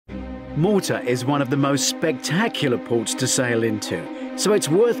Malta is one of the most spectacular ports to sail into, so it's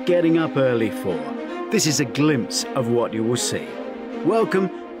worth getting up early for. This is a glimpse of what you will see.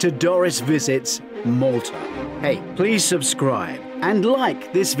 Welcome to Doris Visits Malta. Hey, please subscribe and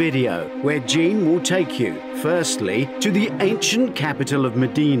like this video where Jean will take you, firstly, to the ancient capital of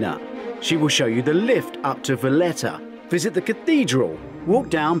Mdina. She will show you the lift up to Valletta, visit the cathedral, walk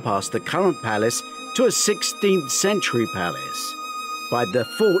down past the current palace to a 16th century palace. By the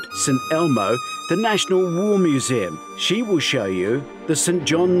Fort St Elmo, the National War Museum, she will show you the St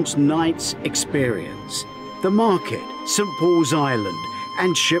John's Knights experience, the market, St Paul's Island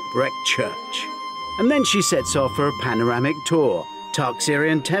and Shipwreck Church. And then she sets off for a panoramic tour,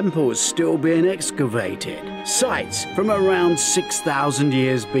 Tarxerian temples still being excavated, sites from around 6,000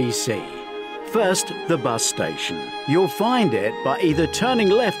 years BC. First, the bus station. You'll find it by either turning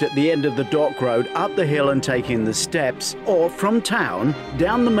left at the end of the dock road up the hill and taking the steps, or from town,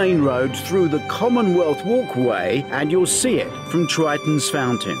 down the main road through the Commonwealth Walkway, and you'll see it from Triton's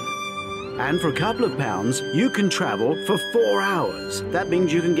Fountain. And for a couple of pounds, you can travel for 4 hours. That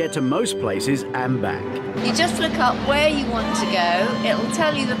means you can get to most places and back. You just look up where you want to go, it'll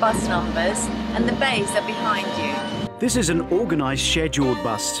tell you the bus numbers, and the bays are behind you. This is an organised scheduled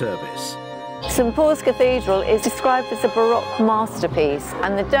bus service. St Paul's Cathedral is described as a Baroque masterpiece,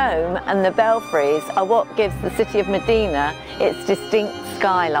 and the dome and the belfries are what gives the city of Mdina its distinct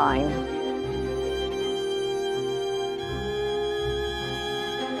skyline.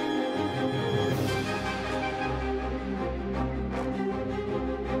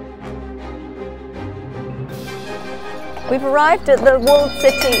 We've arrived at the walled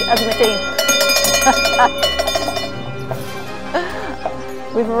city of Mdina.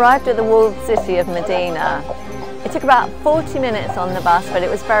 We've arrived at the walled city of Mdina. It took about 40 minutes on the bus, but it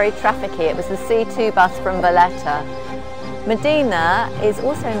was very trafficky. It was the C2 bus from Valletta. Mdina is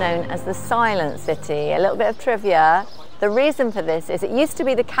also known as the Silent City. A little bit of trivia. The reason for this is it used to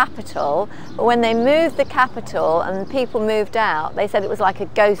be the capital, but when they moved the capital and people moved out, they said it was like a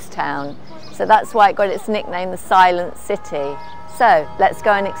ghost town. So that's why it got its nickname, the Silent City. So let's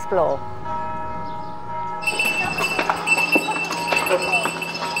go and explore.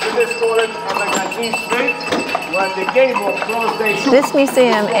 This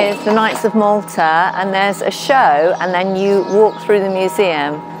museum is the Knights of Malta, and there's a show and then you walk through the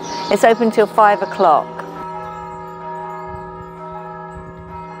museum. It's open till 5 o'clock.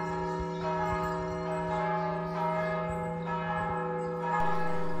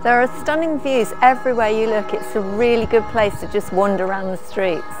 There are stunning views everywhere you look. It's a really good place to just wander around the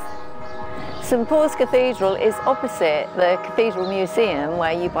streets. St Paul's Cathedral is opposite the Cathedral Museum,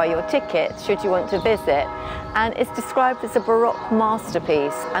 where you buy your ticket should you want to visit, and it's described as a Baroque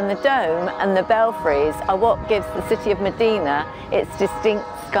masterpiece, and the dome and the belfries are what gives the city of Mdina its distinct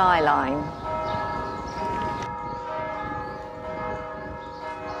skyline.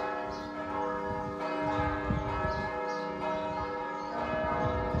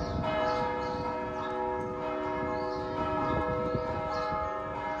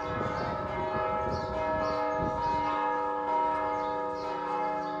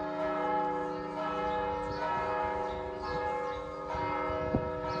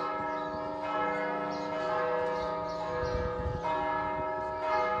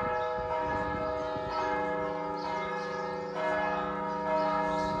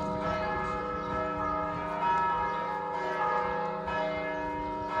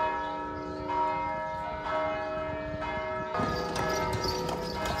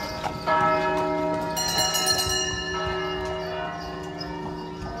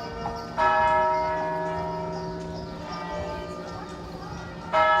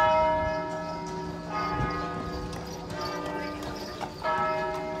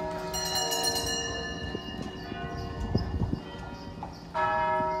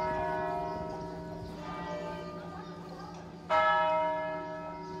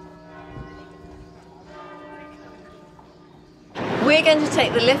 We're going to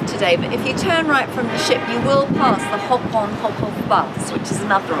take the lift today, but if you turn right from the ship, you will pass the hop-on, hop-off bus, which is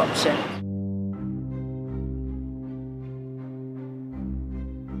another option.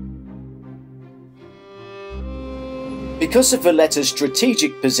 Because of Valletta's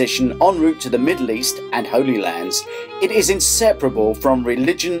strategic position en route to the Middle East and Holy Lands, it is inseparable from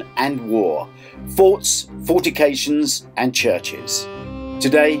religion and war, forts, fortifications and churches.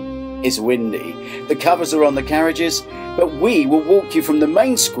 Today is windy. The covers are on the carriages, but we will walk you from the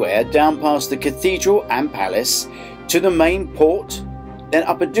main square down past the cathedral and palace to the main port, then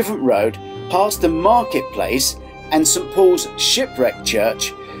up a different road past the marketplace and St Paul's Shipwreck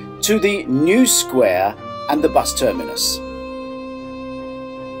Church to the new square and the bus terminus.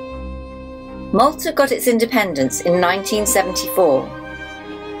 Malta got its independence in 1974.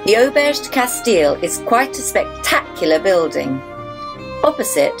 The Auberge de Castile is quite a spectacular building.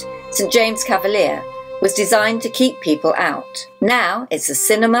 Opposite, St James Cavalier was designed to keep people out. Now it's a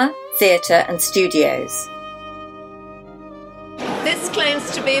cinema, theatre and studios. This claims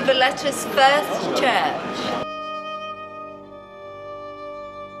to be Valletta's first church.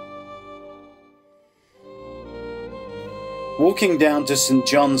 Walking down to St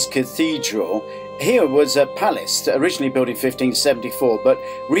John's Cathedral, here was a palace originally built in 1574 but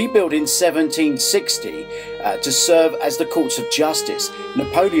rebuilt in 1760 to serve as the courts of justice.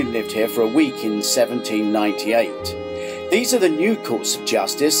 Napoleon lived here for a week in 1798. These are the new courts of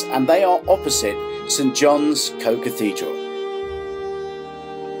justice and they are opposite St John's Co-Cathedral.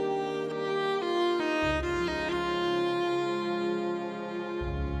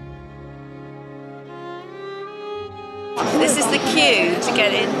 This is the queue to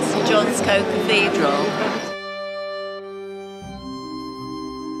get into St John's Co-Cathedral.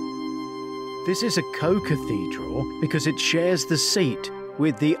 This is a co-cathedral because it shares the seat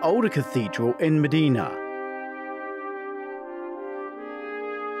with the older cathedral in Mdina.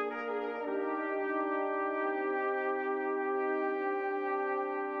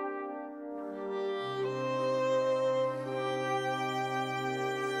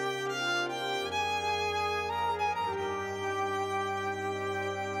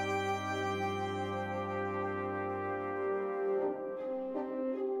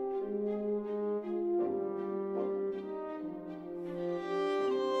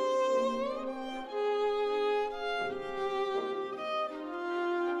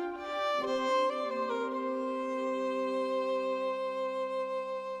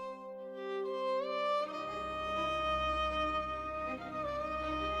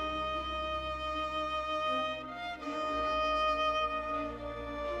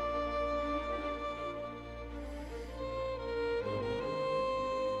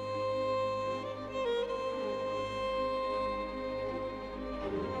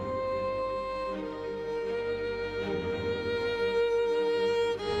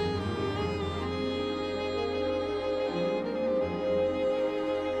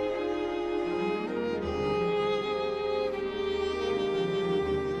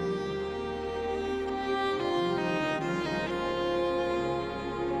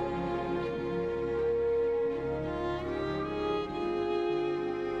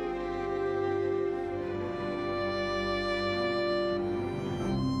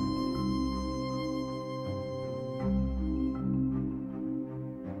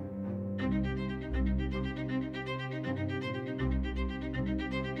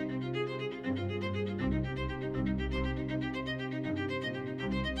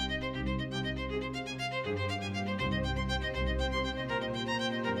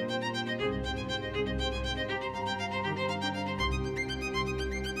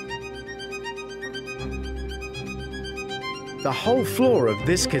 The whole floor of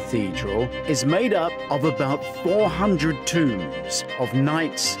this cathedral is made up of about 400 tombs of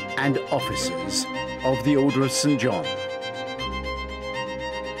knights and officers of the Order of St John.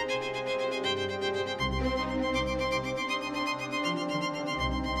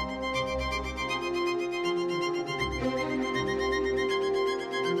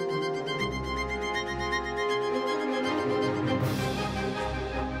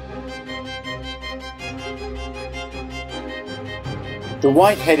 The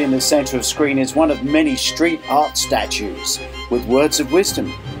white head in the centre of the screen is one of many street art statues with words of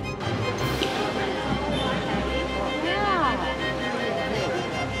wisdom.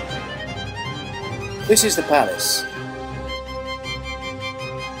 This is the palace.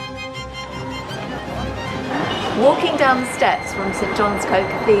 Walking down the steps from St John's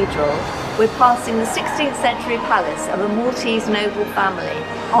Co-Cathedral, we're passing the 16th century palace of a Maltese noble family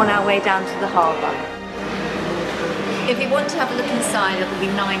on our way down to the harbour. If you want to have a look inside, it'll be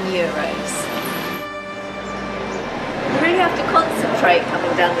 €9. You really have to concentrate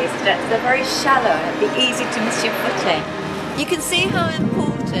coming down these steps. They're very shallow and it'd be easy to miss your footing. You can see how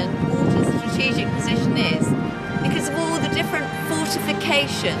important Malta's strategic position is because of all the different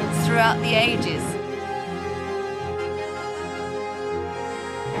fortifications throughout the ages.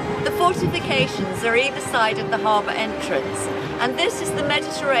 The fortifications are either side of the harbour entrance, and this is the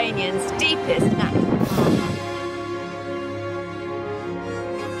Mediterranean's deepest natural harbour.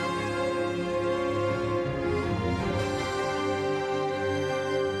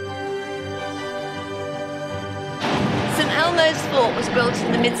 Elmo's Fort was built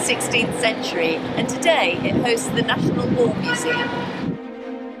in the mid-16th century and today it hosts the National War Museum.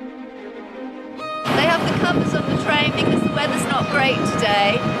 They have the covers on the train because the weather's not great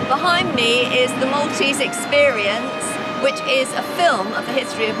today Behind me is the Maltese Experience, which is a film of the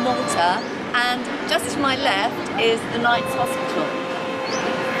history of Malta, and just to my left is the Knights Hospital.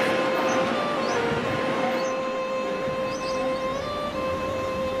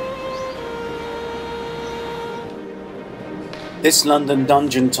 This London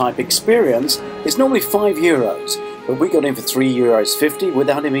dungeon type experience is normally €5, but we got in for €3.50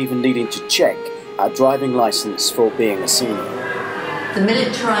 without him even needing to check our driving licence for being a senior. The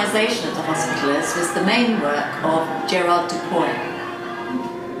militarisation of the hospitals was the main work of Gerard Dupuy.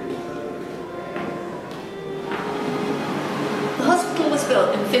 The hospital was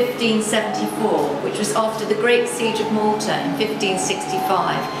built in 1574, which was after the Great Siege of Malta in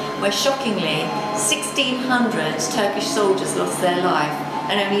 1565, where shockingly 1,600 Turkish soldiers lost their life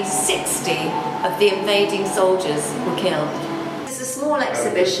and only 60 of the invading soldiers were killed. It's a small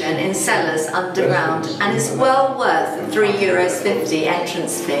exhibition in cellars underground and is well worth the €3.50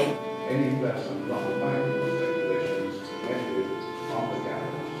 entrance fee.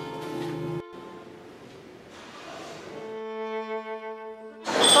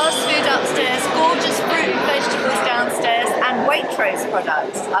 Fast food upstairs, gorgeous fruit and vegetables downstairs, and Waitrose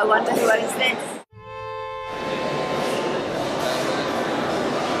products. I wonder who owns this.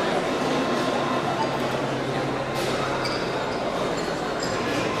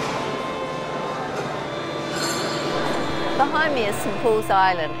 Behind me is St Paul's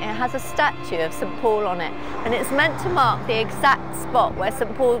Island. It has a statue of St Paul on it, and it's meant to mark the exact spot where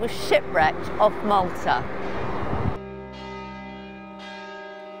St Paul was shipwrecked off Malta.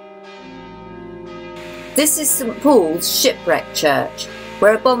 This is St Paul's Shipwreck Church,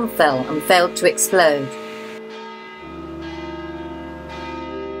 where a bomb fell and failed to explode.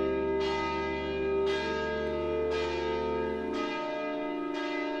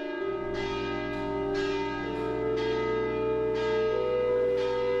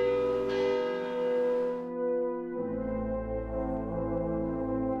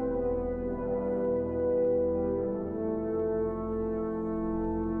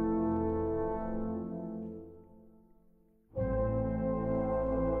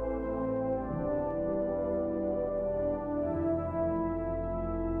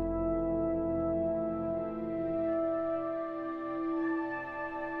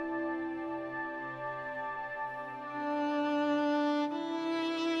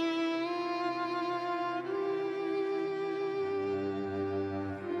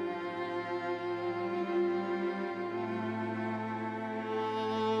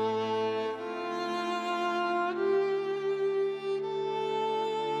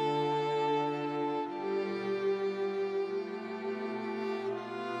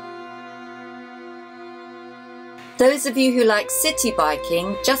 Those of you who like city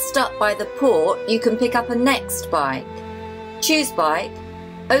biking, just up by the port, you can pick up a Next bike. Choose bike,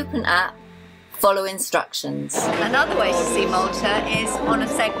 open app, follow instructions. Another way to see Malta is on a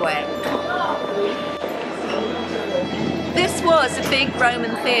Segway. This was a big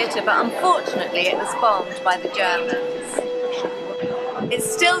Roman theatre, but unfortunately it was bombed by the Germans. It's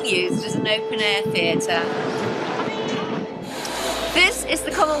still used as an open-air theatre. This is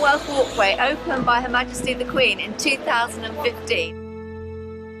the Commonwealth Walkway, opened by Her Majesty the Queen in 2015.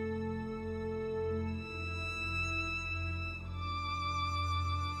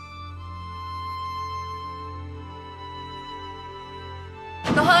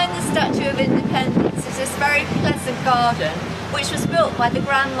 Behind the Statue of Independence is this very pleasant garden, which was built by the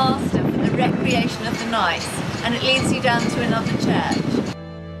Grand Master for the recreation of the knights, and it leads you down to another church.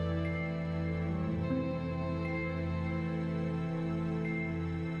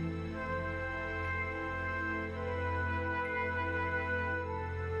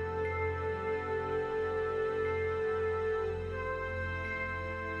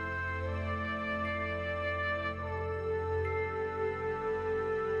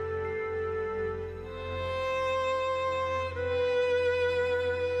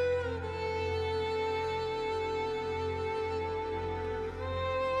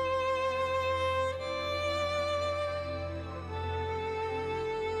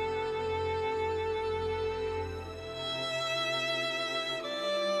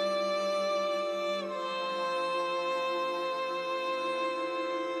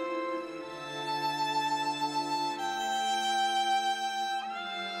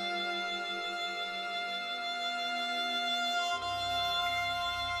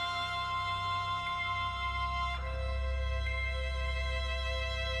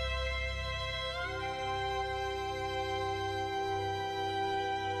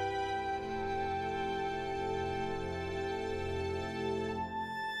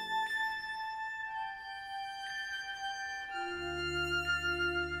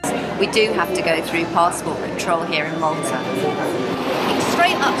 we do have to go through passport control here in Malta.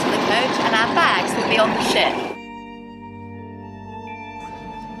 Straight up to the coach and our bags will be on the ship.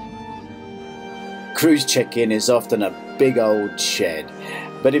 Cruise check-in is often a big old shed,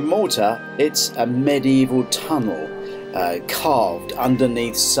 but in Malta it's a medieval tunnel carved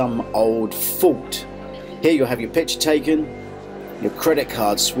underneath some old fort. Here you'll have your picture taken, your credit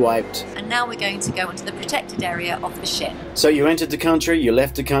card swiped. And now we're going to go into the protected area of the ship. So you entered the country, you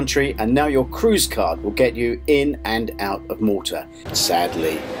left the country, and now your cruise card will get you in and out of Malta.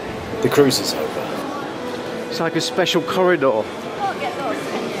 Sadly, the cruise is over. It's like a special corridor. You can't get lost,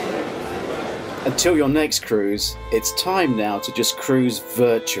 can you? Until your next cruise, it's time now to just cruise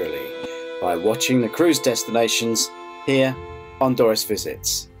virtually by watching the cruise destinations here on Doris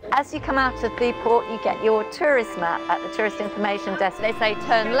Visits. As you come out of the port, you get your tourist map at the tourist information desk. They say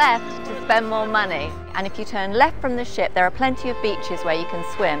turn left to spend more money. And if you turn left from the ship, there are plenty of beaches where you can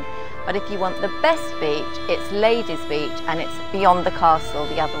swim. But if you want the best beach, it's Ladies Beach, and it's beyond the castle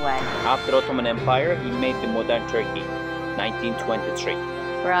the other way. After Ottoman Empire, he made the modern Turkey, 1923.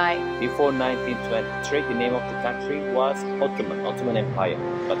 Right. Before 1923, the name of the country was Ottoman Empire.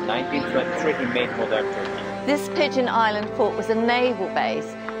 But 1923, he made modern Turkey. This Pigeon Island fort was a naval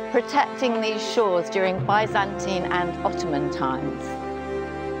base, protecting these shores during Byzantine and Ottoman times.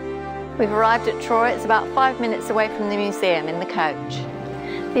 We've arrived at Troy. It's about 5 minutes away from the museum in the coach.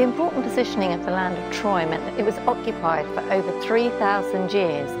 The important positioning of the land of Troy meant that it was occupied for over 3,000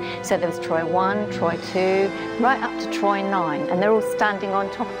 years. So there was Troy 1, Troy 2, right up to Troy 9, and they're all standing on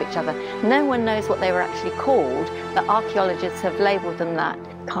top of each other. No one knows what they were actually called, but archaeologists have labelled them that.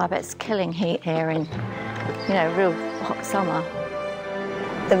 God, I bet it's killing heat here in, you know, real hot summer.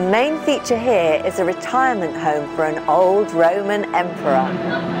 The main feature here is a retirement home for an old Roman emperor.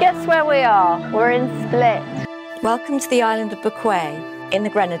 Guess where we are? We're in Split. Welcome to the island of Popeye in the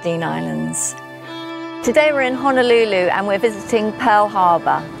Grenadine Islands. Today we're in Honolulu and we're visiting Pearl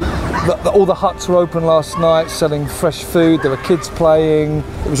Harbor. All the huts were open last night, selling fresh food. There were kids playing.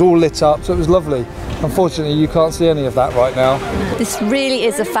 It was all lit up, so it was lovely. Unfortunately, you can't see any of that right now. This really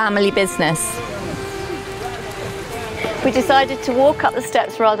is a family business. We decided to walk up the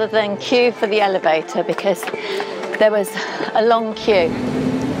steps rather than queue for the elevator because there was a long queue.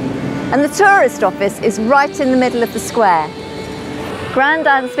 And the tourist office is right in the middle of the square.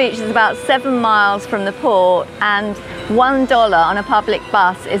 Grandad's Beach is about 7 miles from the port, and $1 on a public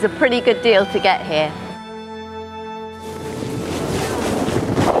bus is a pretty good deal to get here.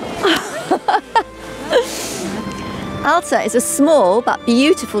 Malta is a small but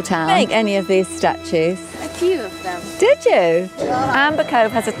beautiful town. I think any of these statues. A few of them. Did you? Amber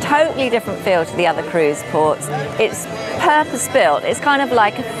Cove has a totally different feel to the other cruise ports. It's purpose-built. It's kind of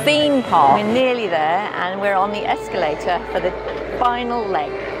like a theme park. We're nearly there and we're on the escalator for the final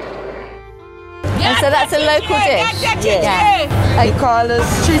leg. And so that's a local dish. Yeah. They call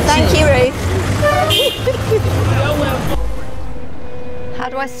us chichi. Thank you, Ruth. How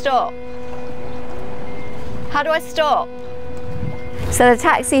do I stop? How do I stop? So the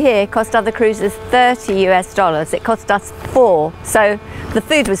taxi here cost other cruisers $30 US. It cost us $4, so the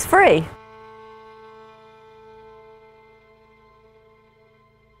food was free.